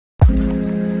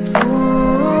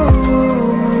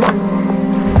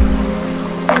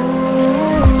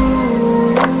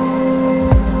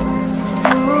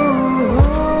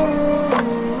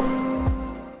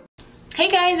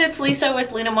Lisa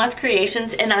with Luna Moth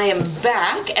Creations, and I am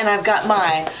back, and I've got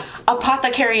my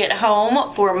Apothecary at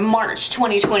home for March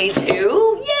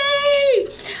 2022. Yay!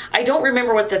 I don't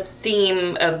remember what the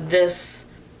theme of this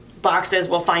box is.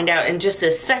 We'll find out in just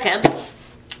a second.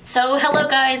 So hello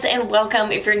guys and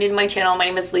welcome. If you're new to my channel, my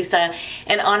name is Lisa,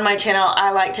 and on my channel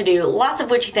I like to do lots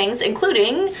of witchy things,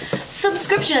 including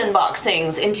subscription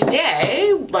unboxings. And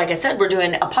today, like I said, we're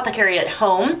doing Apothecary at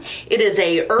home. It is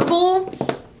a herbal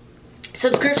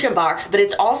subscription box, but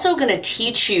it's also going to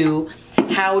teach you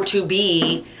how to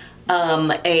be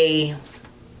an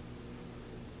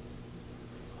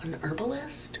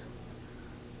herbalist.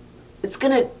 It's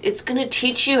gonna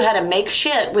teach you how to make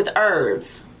shit with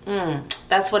herbs.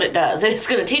 That's what it does. It's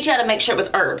gonna teach you how to make shit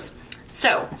with herbs.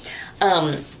 So,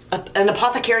 an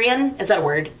apothecarian, is that a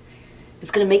word? It's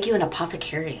gonna make you an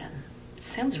apothecarian. It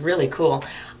sounds really cool.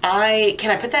 Can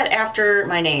I put that after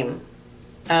my name?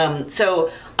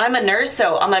 So I'm a nurse,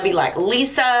 so I'm gonna be like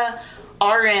Lisa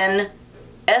RN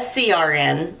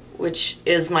SCRN, which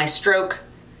is my stroke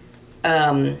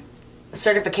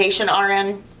certification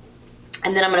RN.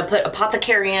 And then I'm going to put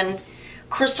apothecarian,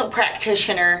 crystal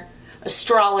practitioner,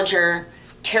 astrologer,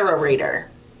 tarot reader.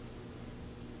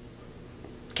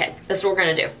 Okay, that's what we're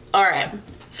going to do. All right.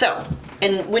 So,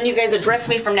 and when you guys address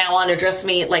me from now on, address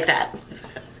me like that.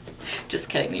 Just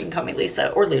kidding. You can call me Lisa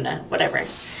or Luna, whatever.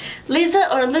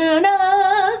 Lisa or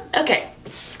Luna. Okay.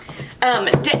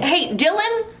 Hey,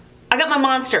 Dylan, I got my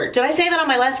monster. Did I say that on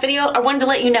my last video? I wanted to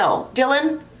let you know.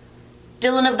 Dylan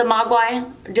of the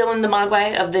Mogwai, Dylan the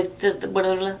Mogwai of the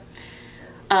whatever.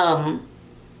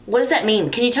 What does that mean?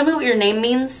 Can you tell me what your name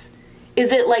means?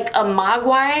 Is it like a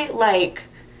Mogwai, like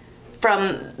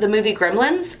from the movie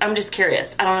Gremlins? I'm just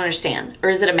curious. I don't understand. Or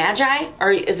is it a Magi?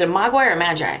 Or is it a Mogwai or a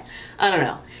Magi? I don't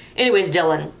know. Anyways,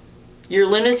 Dylan, your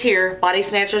Luna's here. Body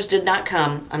snatchers did not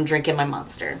come. I'm drinking my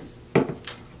monster.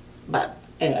 But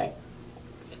anyway.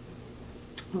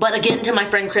 But again, to my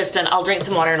friend Kristen, I'll drink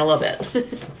some water in a little bit.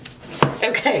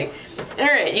 Okay, all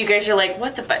right, you guys are like,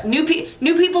 what the fuck? New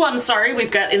people, I'm sorry, we've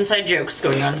got inside jokes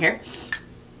going on here.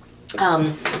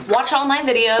 Watch all my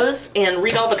videos and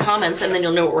read all the comments, and then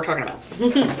you'll know what we're talking about.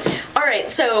 All right,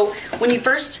 so when you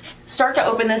first start to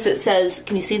open this, it says,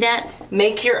 can you see that?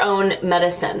 Make your own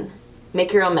medicine.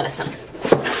 Make your own medicine.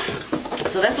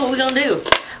 So that's what we're gonna do.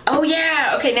 Oh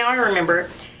yeah, okay, now I remember.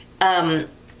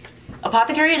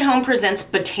 Apothecary at Home presents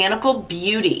Botanical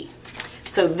Beauty.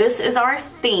 So this is our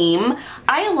theme.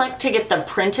 I elect to get the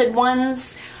printed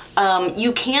ones.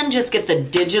 You can just get the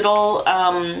digital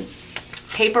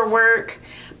paperwork,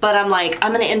 but I'm like,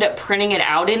 I'm gonna end up printing it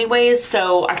out anyways,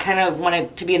 so I kind of want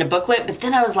it to be in a booklet. But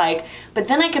then I was like, but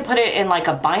then I could put it in like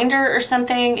a binder or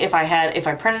something if I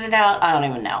printed it out. I don't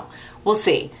even know. We'll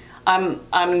see. I'm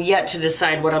yet to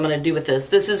decide what I'm gonna do with this.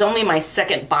 This is only my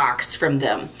second box from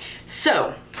them.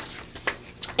 So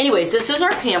anyways, this is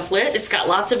our pamphlet. It's got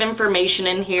lots of information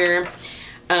in here.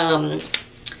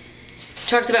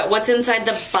 Talks about what's inside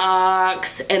the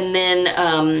box, and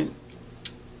then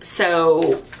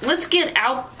so let's get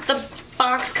out the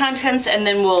box contents and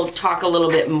then we'll talk a little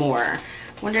bit more.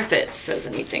 Wonder if it says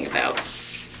anything about.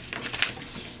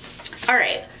 All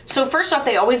right, so first off,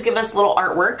 they always give us little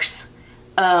artworks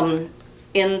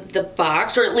in the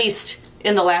box, or at least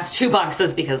in the last two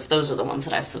boxes, because those are the ones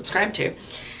that I've subscribed to.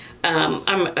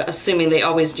 I'm assuming they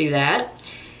always do that.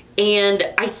 And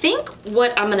I think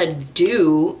what I'm gonna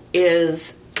do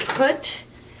is put,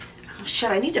 oh shit,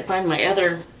 I need to find my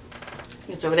other,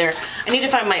 it's over there. I need to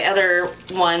find my other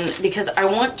one because I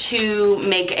want to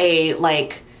make a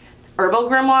like herbal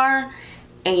grimoire,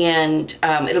 and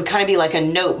it'll kind of be like a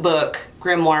notebook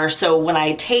grimoire. So when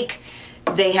I take,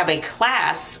 they have a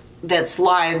class that's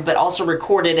live but also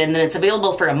recorded, and then it's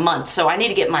available for a month. So I need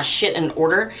to get my shit in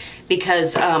order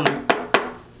because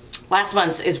last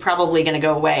month's is probably going to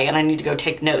go away and I need to go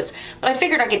take notes. But I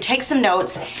figured I could take some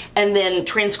notes and then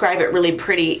transcribe it really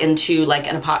pretty into like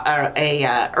a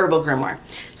herbal grimoire.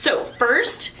 So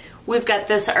first we've got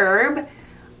this herb.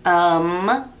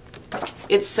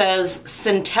 It says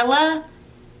Centella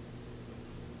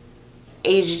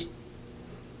Azadica.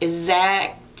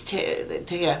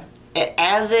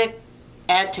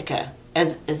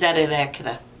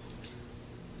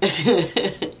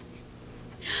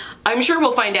 I'm sure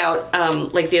we'll find out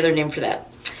like the other name for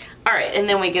that. All right, and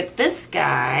then we get this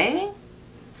guy,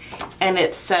 and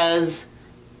it says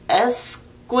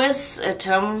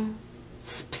Esquissetum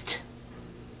Spt.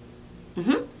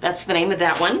 That's the name of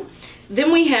that one.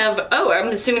 Then we have, oh, I'm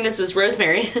assuming this is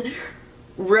rosemary.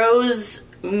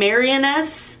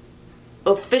 Rosemarinus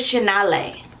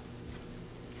officinale.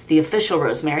 It's the official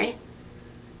rosemary.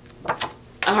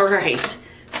 All right,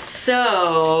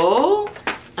 so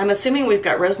I'm assuming we've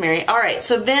got rosemary. All right,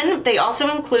 so then they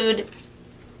also include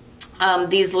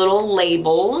these little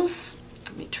labels.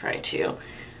 Let me try to.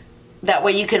 That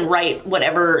way you can write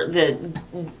whatever the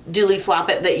Dooley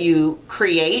Floppet that you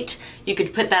create. You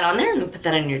could put that on there and put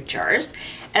that in your jars.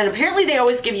 And apparently they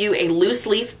always give you a loose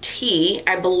leaf tea.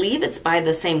 I believe it's by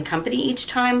the same company each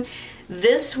time.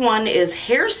 This one is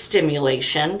hair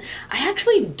stimulation. I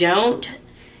actually don't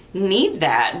need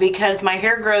that because my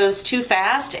hair grows too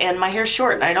fast and my hair's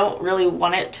short and I don't really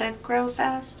want it to grow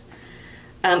fast.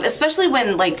 Especially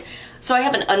when like, so I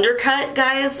have an undercut,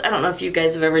 guys. I don't know if you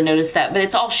guys have ever noticed that, but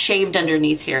it's all shaved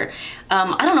underneath here.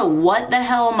 I don't know what the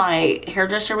hell my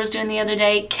hairdresser was doing the other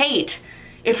day. Kate,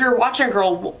 if you're watching,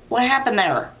 girl, what happened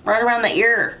there? Right around the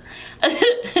ear.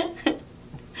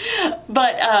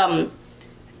 But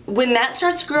when that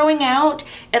starts growing out,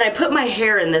 and I put my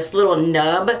hair in this little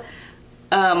nub,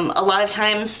 a lot of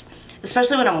times,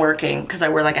 especially when I'm working, because I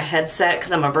wear like a headset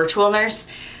because I'm a virtual nurse,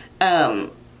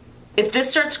 if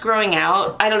this starts growing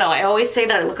out, I don't know, I always say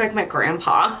that I look like my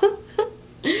grandpa.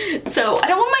 So I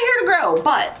don't want my hair to grow,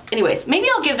 but anyways, maybe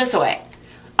I'll give this away.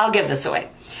 I'll give this away.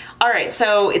 All right,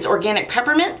 so it's organic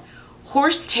peppermint,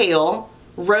 horsetail,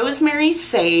 rosemary,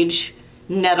 sage,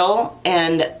 nettle,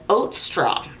 and oat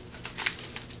straw.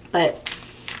 But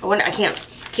I wonder, I can't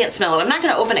smell it. I'm not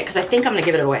gonna open it because I think I'm gonna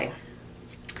give it away.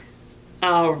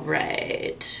 All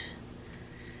right.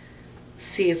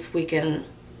 See if we can,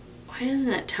 why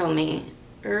doesn't it tell me?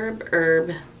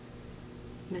 Herb,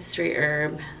 mystery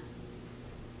herb.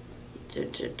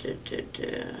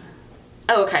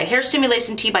 Oh, okay, hair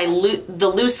stimulation tea by the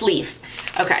Loose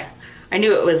Leaf. Okay, I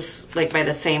knew it was like by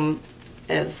the same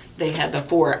as they had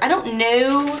before. I don't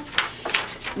know.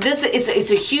 This,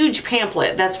 it's a huge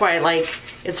pamphlet. That's why like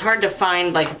it's hard to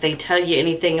find like if they tell you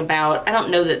anything about, I don't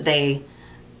know that they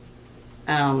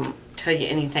tell you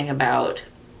anything about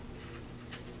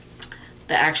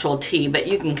the actual tea, but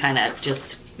you can kind of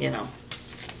just, you know,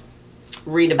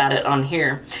 read about it on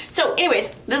here. So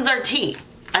anyways, this is our tea.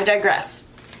 I digress.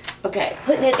 Okay,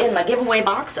 putting it in my giveaway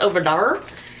box over there.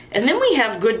 And then we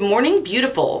have Good Morning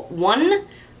Beautiful, 1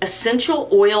 essential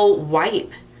oil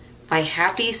wipe by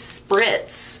Happy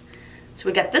Spritz. So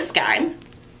we got this guy.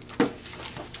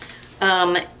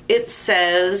 It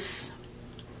says,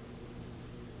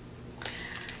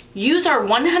 use our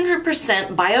 100%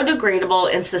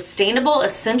 biodegradable and sustainable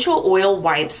essential oil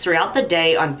wipes throughout the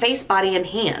day on face, body, and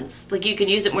hands. Like you could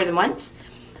use it more than once.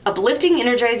 Uplifting,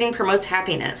 energizing, promotes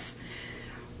happiness.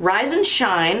 Rise and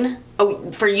shine,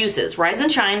 oh, for uses. Rise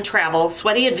and shine, travel,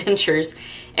 sweaty adventures,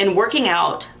 and working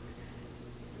out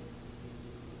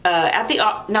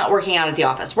not working out at the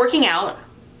office. Working out,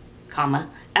 comma,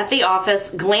 at the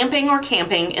office, glamping or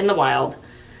camping in the wild.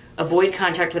 Avoid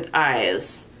contact with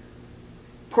eyes.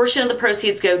 Portion of the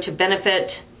proceeds go to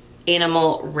benefit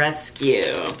animal rescue.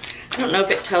 I don't know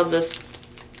if it tells us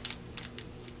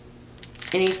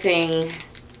anything.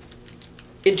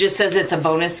 It just says it's a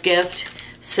bonus gift.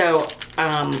 So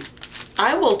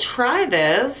I will try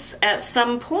this at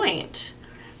some point.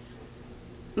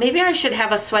 Maybe I should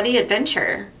have a sweaty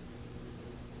adventure.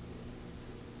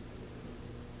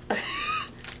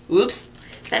 Oops,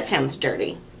 that sounds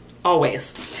dirty.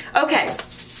 Always. Okay,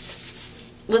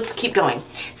 let's keep going.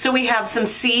 So we have some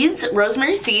seeds,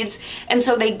 rosemary seeds, and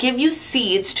so they give you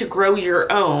seeds to grow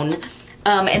your own.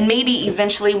 And maybe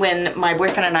eventually when my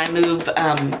boyfriend and I move,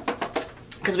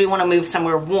 because we want to move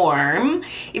somewhere warm,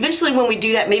 eventually when we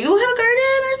do that, maybe we'll have a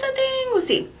garden or something. We'll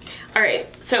see. All right,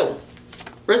 so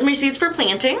rosemary seeds for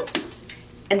planting.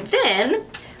 And then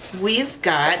we've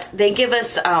got, they give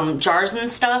us jars and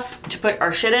stuff to put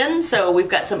our shit in. So we've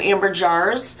got some amber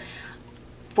jars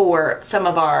for some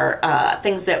of our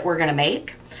things that we're gonna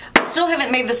make. I still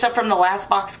haven't made the stuff from the last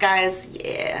box, guys.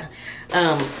 Yeah.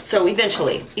 So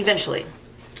eventually.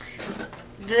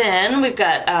 Then we've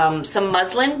got some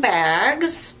muslin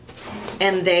bags,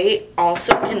 and they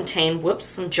also contain, whoops,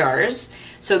 some jars.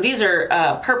 So these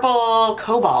are purple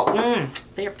cobalt.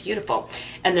 They are beautiful.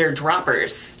 And they're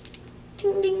droppers.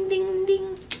 Ding, ding, ding,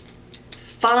 ding.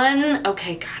 Fun.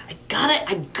 Okay, God,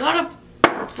 I gotta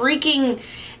freaking,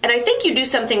 and I think you do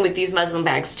something with these muslin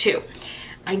bags too.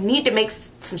 I need to make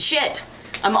some shit.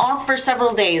 I'm off for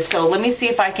several days, so let me see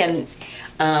if I can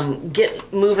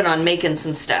get moving on making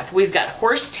some stuff. We've got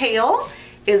horsetail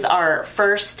is our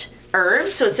first herb,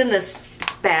 so it's in this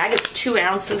bag. It's 2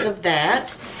 ounces of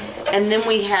that. And then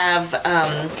we have,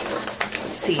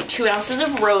 let's see, 2 ounces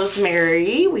of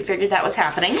rosemary. We figured that was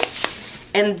happening.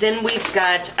 And then we've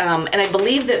got, and I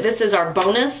believe that this is our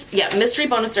bonus, yeah, mystery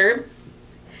bonus herb,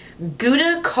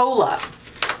 Gouda Cola.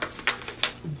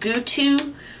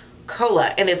 Gutu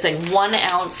Cola, and it's a 1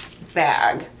 ounce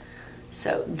bag.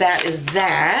 So that is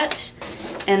that.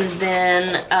 And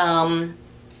then,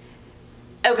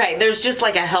 okay, there's just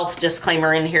like a health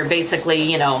disclaimer in here. Basically,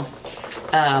 you know,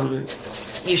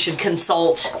 you should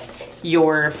consult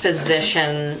your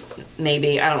physician,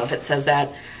 maybe. I don't know if it says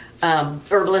that.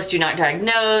 Herbalists do not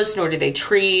diagnose, nor do they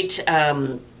treat.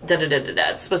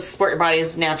 It's supposed to support your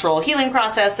body's natural healing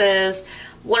processes.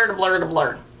 Blur to blur to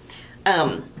blur.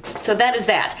 So that is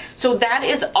that. So that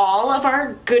is all of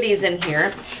our goodies in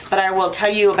here, but I will tell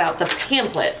you about the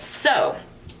pamphlets. So,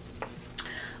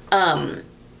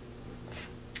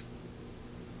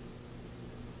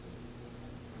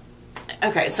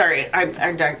 okay, sorry.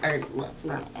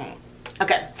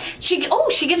 Okay.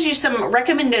 She gives you some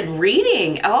recommended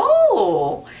reading.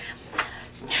 Oh,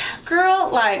 girl,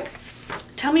 like,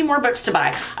 tell me more books to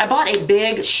buy. I bought a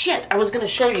big shit. I was going to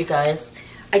show you guys.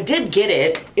 I did get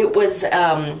it. It was,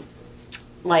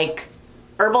 like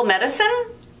herbal medicine,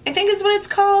 I think is what it's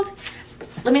called.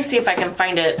 Let me see if I can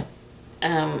find it,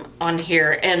 on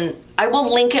here, and I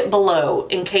will link it below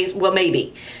in case, well,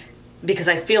 maybe, because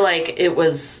I feel like it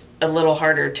was a little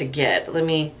harder to get.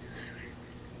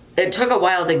 It took a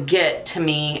while to get to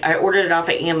me. I ordered it off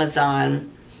of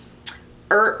Amazon.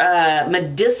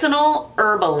 Medicinal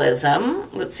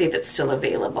herbalism. Let's see if it's still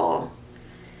available.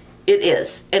 It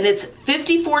is, and it's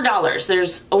 $54.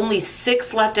 There's only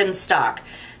 6 left in stock.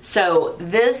 So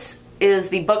this is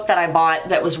the book that I bought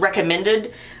that was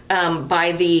recommended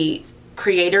by the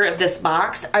creator of this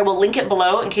box. I will link it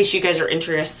below in case you guys are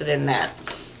interested in that.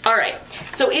 All right,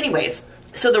 so anyways,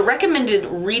 so the recommended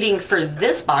reading for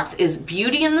this box is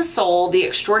Beauty in the Soul, The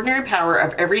Extraordinary Power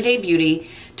of Everyday Beauty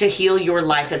to Heal Your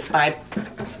Life. It's by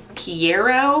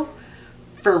Piero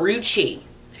Ferrucci.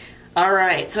 All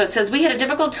right, so it says, we had a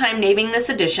difficult time naming this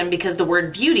edition because the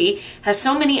word beauty has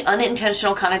so many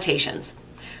unintentional connotations.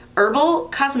 Herbal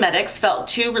cosmetics felt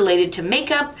too related to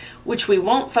makeup, which we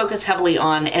won't focus heavily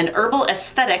on, and herbal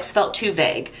aesthetics felt too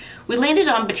vague. We landed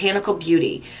on Botanical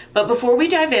Beauty, but before we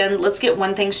dive in, let's get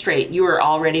one thing straight. You are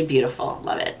already beautiful.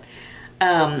 Love it.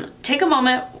 Take a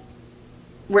moment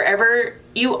wherever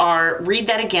you are, read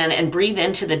that again, and breathe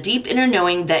into the deep inner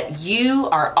knowing that you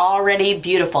are already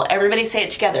beautiful. Everybody say it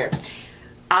together.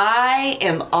 I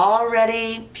am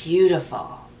already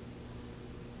beautiful.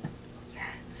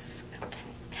 Yes. Okay.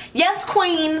 Yes,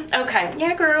 queen. Okay.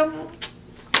 Yeah, girl.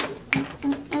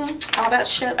 All that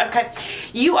shit. Okay.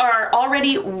 You are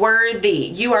already worthy.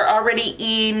 You are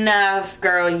already enough,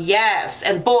 girl. Yes.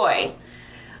 And boy,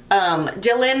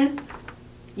 Dylan,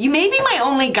 you may be my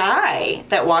only guy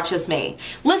that watches me.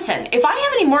 Listen, if I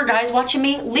have any more guys watching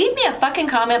me, leave me a fucking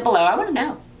comment below. I want to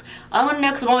know. I want to know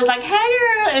because I'm always like, hey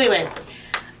girl. Anyway,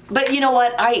 but you know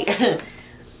what?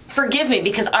 Forgive me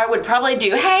because I would probably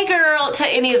do hey girl to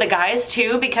any of the guys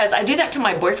too, because I do that to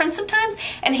my boyfriend sometimes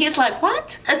and he's like,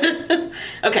 what?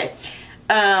 Okay.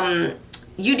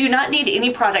 You do not need any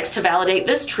products to validate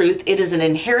this truth. It is an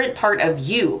inherent part of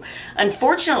you.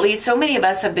 Unfortunately, so many of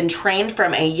us have been trained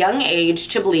from a young age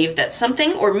to believe that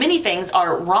something or many things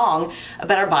are wrong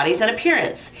about our bodies and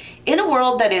appearance. In a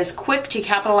world that is quick to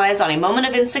capitalize on a moment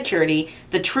of insecurity,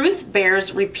 the truth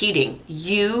bears repeating.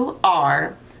 You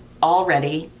are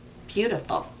already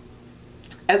beautiful.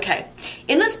 Okay,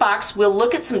 in this box, we'll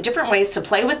look at some different ways to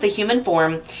play with the human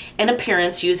form and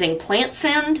appearance using plant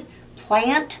sand,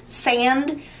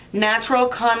 natural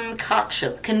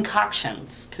concoctions.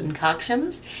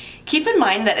 Keep in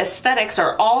mind that aesthetics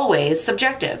are always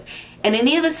subjective, and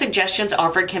any of the suggestions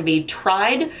offered can be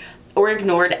tried or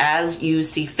ignored as you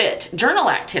see fit. Journal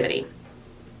activity.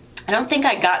 I don't think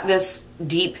I got this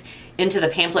deep into the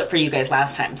pamphlet for you guys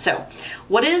last time. So,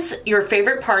 what is your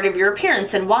favorite part of your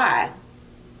appearance and why?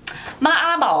 My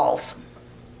eyeballs.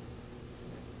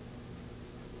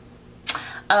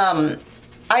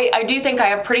 I do think I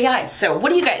have pretty eyes. So what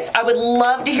do you guys, I would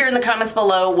love to hear in the comments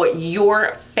below what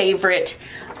your favorite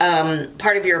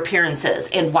part of your appearance is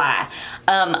and why.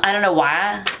 I don't know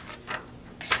why.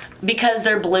 Because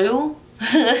they're blue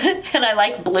and I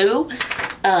like blue.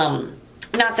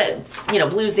 Not that, you know,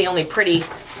 blue's the only pretty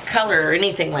color or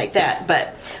anything like that,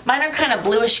 but mine are kind of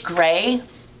bluish gray.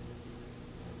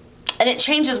 And it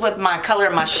changes with my color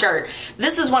of my shirt.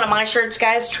 This is one of my shirts,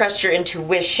 guys. Trust your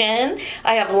intuition.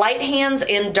 I have light hands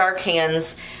and dark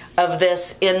hands of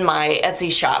this in my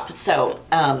Etsy shop. So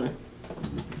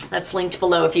that's linked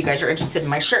below if you guys are interested in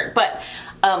my shirt. But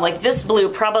like this blue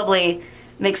probably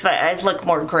makes my eyes look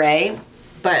more gray.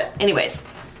 But anyways.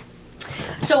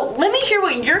 So let me hear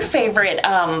what your favorite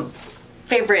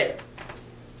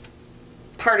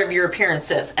part of your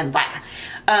appearance is and why.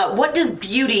 What does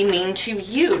beauty mean to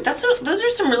you? Those are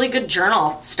some really good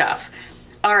journal stuff.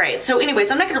 All right, so anyways,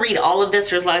 I'm not going to read all of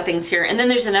this. There's a lot of things here. And then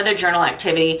there's another journal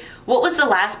activity. What was the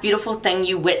last beautiful thing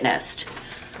you witnessed?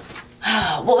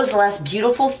 What was the last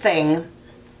beautiful thing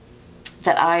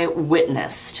that I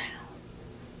witnessed?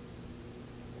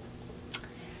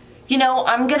 You know,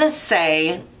 I'm going to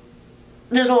say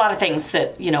there's a lot of things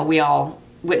that, you know, we all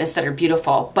witness that are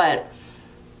beautiful. But,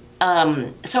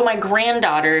 so my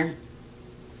granddaughter,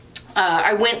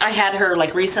 I had her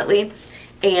like recently.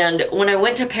 And when I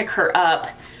went to pick her up,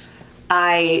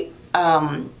 I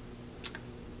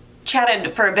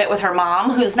chatted for a bit with her mom,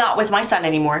 who's not with my son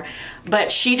anymore, but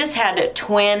she just had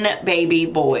twin baby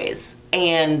boys.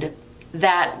 And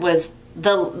that was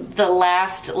the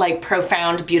last like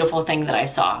profound, beautiful thing that I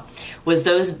saw was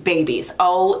those babies.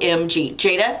 OMG.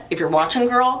 Jada, if you're watching,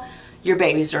 girl, your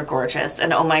babies are gorgeous.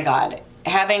 And oh my God.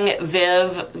 Having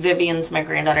Vivian's my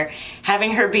granddaughter,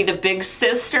 having her be the big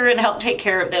sister and help take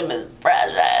care of them is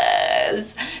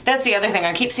precious. That's the other thing.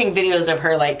 I keep seeing videos of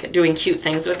her like doing cute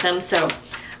things with them. So,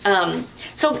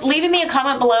 so leaving me a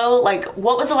comment below, like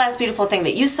what was the last beautiful thing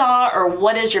that you saw, or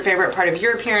what is your favorite part of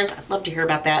your appearance? I'd love to hear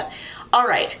about that. All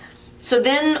right. So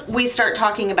then we start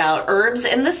talking about herbs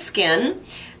in the skin.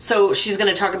 So she's going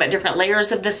to talk about different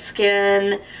layers of the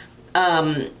skin,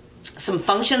 some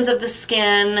functions of the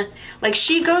skin. Like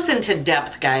she goes into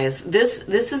depth, guys. This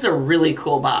is a really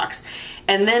cool box.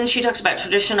 And then she talks about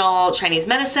traditional Chinese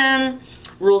medicine,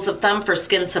 rules of thumb for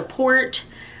skin support,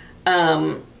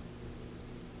 herbal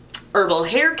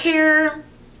hair care.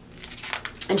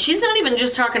 And she's not even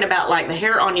just talking about like the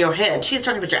hair on your head. She's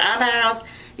talking about your eyebrows,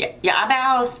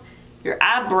 your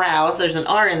eyebrows, there's an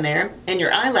R in there, and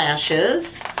your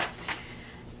eyelashes.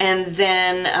 And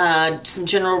then some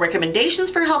general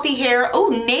recommendations for healthy hair. Oh,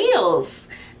 nails.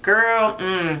 Girl,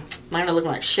 mine are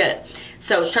looking like shit.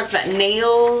 So she talks about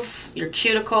nails, your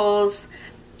cuticles,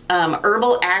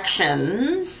 herbal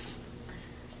actions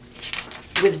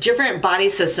with different body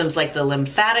systems like the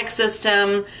lymphatic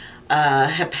system,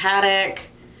 hepatic,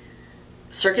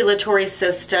 circulatory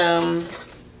system,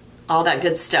 all that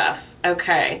good stuff.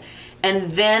 Okay.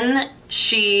 And then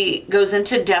she goes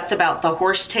into depth about the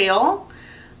horsetail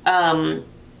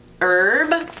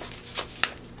herb,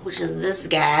 which is this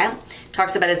guy.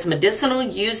 Talks about its medicinal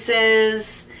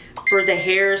uses for the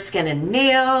hair, skin, and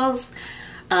nails,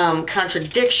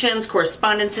 contradictions,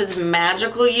 correspondences,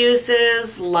 magical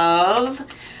uses, love.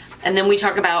 And then we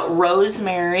talk about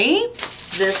rosemary,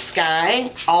 this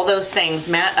guy, all those things,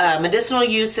 medicinal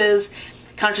uses,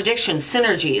 contradictions,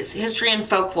 synergies, history and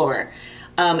folklore,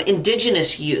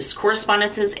 indigenous use,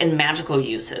 correspondences, and magical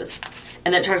uses.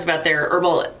 And that talks about their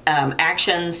herbal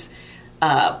actions,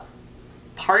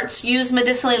 parts used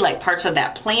medicinally, like parts of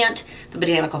that plant, the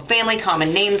botanical family,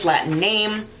 common names, Latin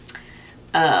name.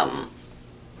 And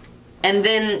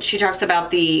then she talks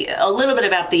about a little bit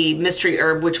about the mystery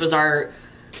herb, which was our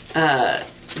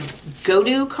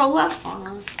Godu cola.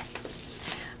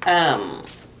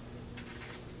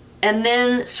 And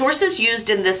then sources used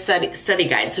in this study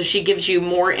guide. So she gives you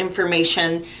more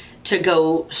information to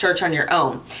go search on your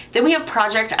own. Then we have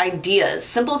project ideas,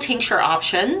 simple tincture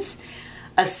options,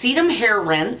 a sedum hair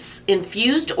rinse,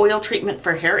 infused oil treatment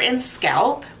for hair and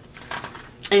scalp,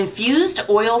 infused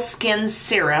oil skin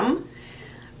serum,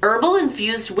 herbal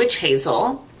infused witch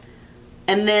hazel,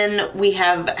 and then we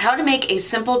have how to make a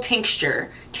simple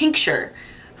tincture,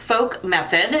 folk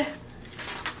method,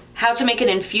 how to make an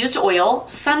infused oil,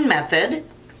 sun method,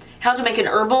 how to make an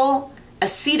herbal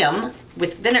acetum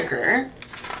with vinegar,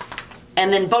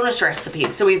 and then bonus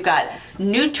recipes. So we've got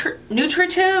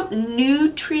nutritive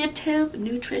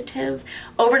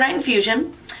overnight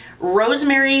infusion,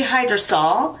 rosemary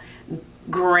hydrosol,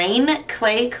 grain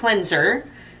clay cleanser,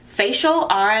 facial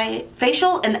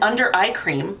and under eye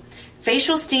cream,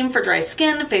 facial steam for dry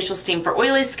skin, facial steam for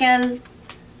oily skin.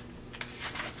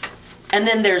 And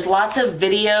then there's lots of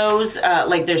videos,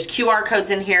 like there's QR codes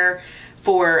in here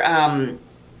for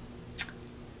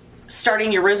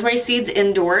starting your rosemary seeds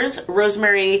indoors,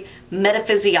 rosemary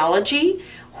metaphysiology,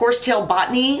 horsetail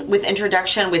botany with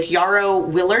introduction with Yarrow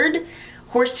Willard,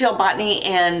 horsetail botany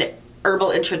and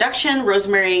herbal introduction,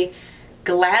 rosemary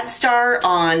Gladstar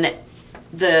on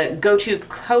the Go to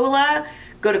Cola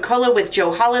with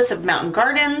Joe Hollis of Mountain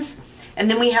Gardens. And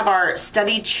then we have our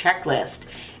study checklist.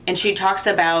 And she talks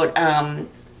about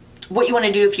what you want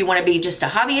to do if you want to be just a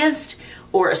hobbyist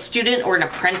or a student or an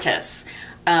apprentice.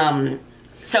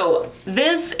 So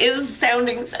this is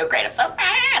sounding so great. I'm so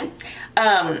fan.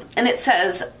 And it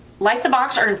says, like the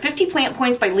box, earn 50 plant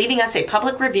points by leaving us a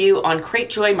public review on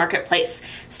Cratejoy Marketplace.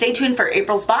 Stay tuned for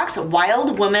April's box,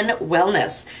 Wild Woman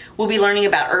Wellness. We'll be learning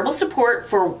about herbal support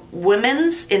for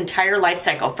women's entire life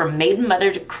cycle from maiden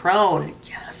mother to crone.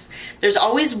 Yes. There's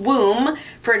always womb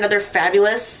for another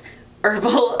fabulous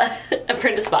herbal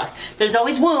apprentice box. There's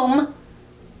always womb,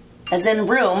 as in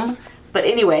room. But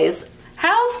anyways,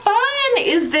 how fun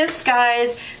is this,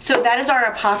 guys? So that is our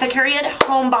Apothecary at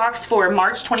Home box for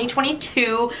March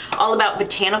 2022, all about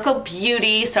Botanical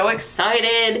Beauty. So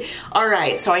excited. All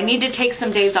right, so I need to take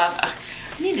some days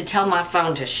off. I need to tell my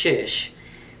phone to shush.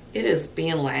 It is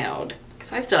being loud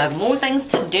because I still have more things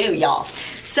to do, y'all.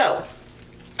 So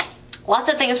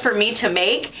lots of things for me to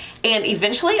make, and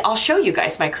eventually I'll show you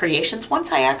guys my creations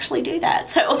once I actually do that.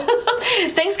 So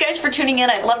thanks guys for tuning in.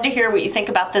 I'd love to hear what you think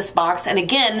about this box. And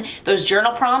again, those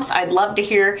journal prompts, I'd love to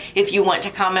hear if you want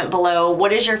to comment below.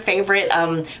 What is your favorite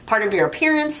part of your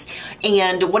appearance?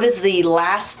 And what is the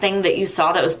last thing that you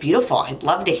saw that was beautiful? I'd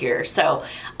love to hear. So,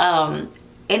 and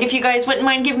if you guys wouldn't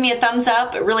mind giving me a thumbs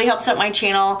up, it really helps out my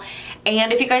channel.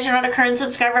 And if you guys are not a current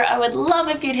subscriber, I would love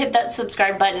if you'd hit that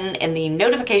subscribe button and the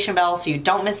notification bell so you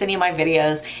don't miss any of my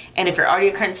videos. And if you're already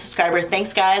a current subscriber,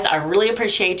 thanks guys. I really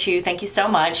appreciate you. Thank you so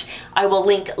much. I will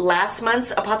link last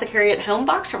month's Apothecary at Home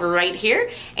box right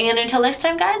here. And until next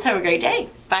time, guys, have a great day.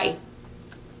 Bye.